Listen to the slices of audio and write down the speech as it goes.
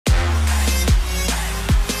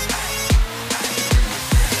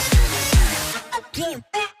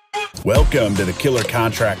Welcome to the Killer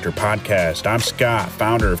Contractor Podcast. I'm Scott,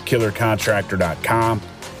 founder of KillerContractor.com,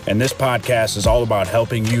 and this podcast is all about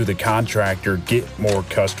helping you, the contractor, get more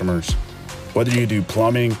customers. Whether you do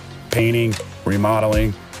plumbing, painting,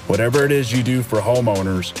 remodeling, whatever it is you do for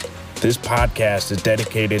homeowners, this podcast is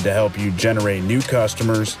dedicated to help you generate new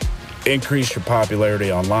customers, increase your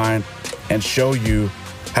popularity online, and show you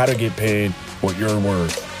how to get paid what you're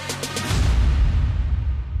worth.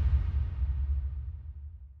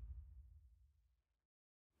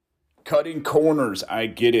 Cutting corners, I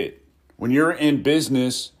get it. When you're in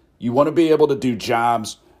business, you want to be able to do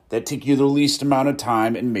jobs that take you the least amount of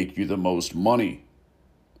time and make you the most money.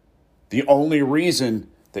 The only reason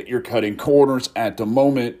that you're cutting corners at the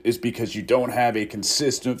moment is because you don't have a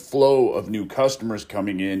consistent flow of new customers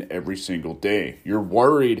coming in every single day. You're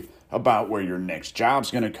worried about where your next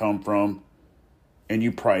job's going to come from, and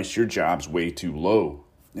you price your jobs way too low.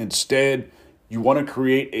 Instead, you want to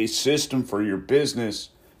create a system for your business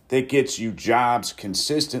that gets you jobs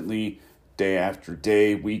consistently day after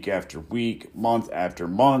day, week after week, month after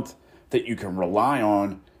month that you can rely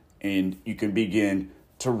on, and you can begin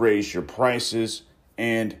to raise your prices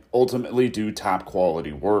and ultimately do top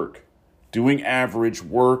quality work. Doing average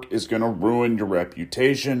work is going to ruin your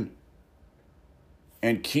reputation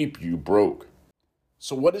and keep you broke.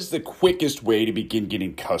 So what is the quickest way to begin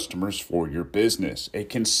getting customers for your business? A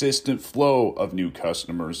consistent flow of new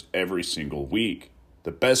customers every single week. The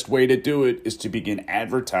best way to do it is to begin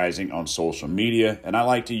advertising on social media, and I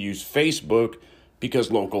like to use Facebook because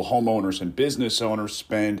local homeowners and business owners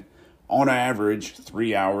spend, on average,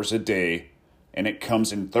 3 hours a day, and it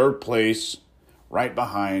comes in third place, right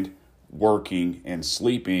behind working and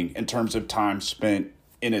sleeping in terms of time spent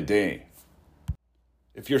in a day.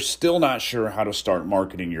 If you're still not sure how to start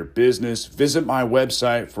marketing your business, visit my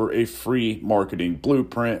website for a free marketing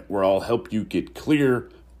blueprint where I'll help you get clear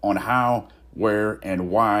on how, where, and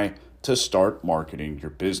why to start marketing your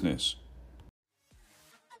business.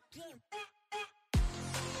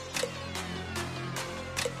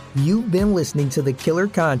 You've been listening to The Killer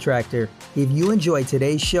Contractor. If you enjoyed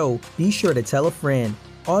today's show, be sure to tell a friend.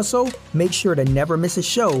 Also, make sure to never miss a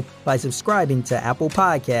show by subscribing to Apple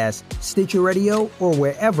Podcasts, Stitcher Radio, or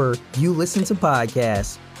wherever you listen to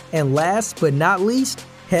podcasts. And last but not least,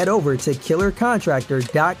 head over to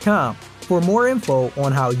KillerContractor.com for more info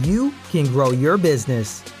on how you can grow your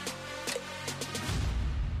business.